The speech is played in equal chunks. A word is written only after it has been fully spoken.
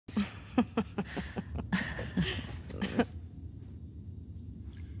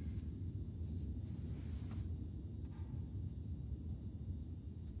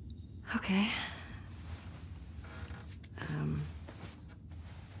Okay.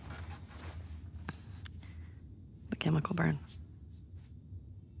 The chemical burn.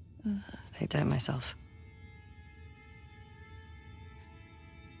 I did it myself.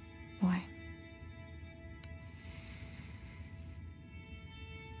 Why?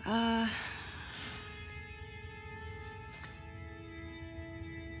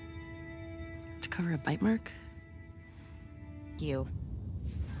 To cover a bite mark? You.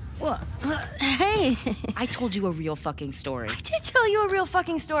 What? Hey! I told you a real fucking story. I did tell you a real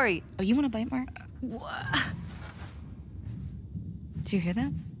fucking story. Oh, you want a bite mark? What? Do you hear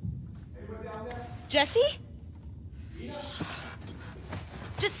that? Jesse?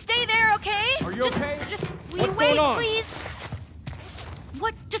 Just stay there, okay? Are you okay? Just will What's you wait, going on? please?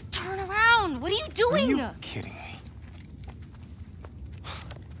 What? Just turn around. What are you doing? Are you kidding me?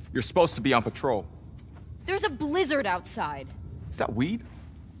 You're supposed to be on patrol. There's a blizzard outside. Is that weed?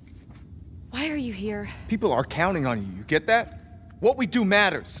 Why are you here? People are counting on you, you get that? What we do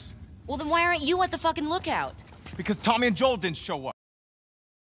matters. Well, then why aren't you at the fucking lookout? Because Tommy and Joel didn't show up.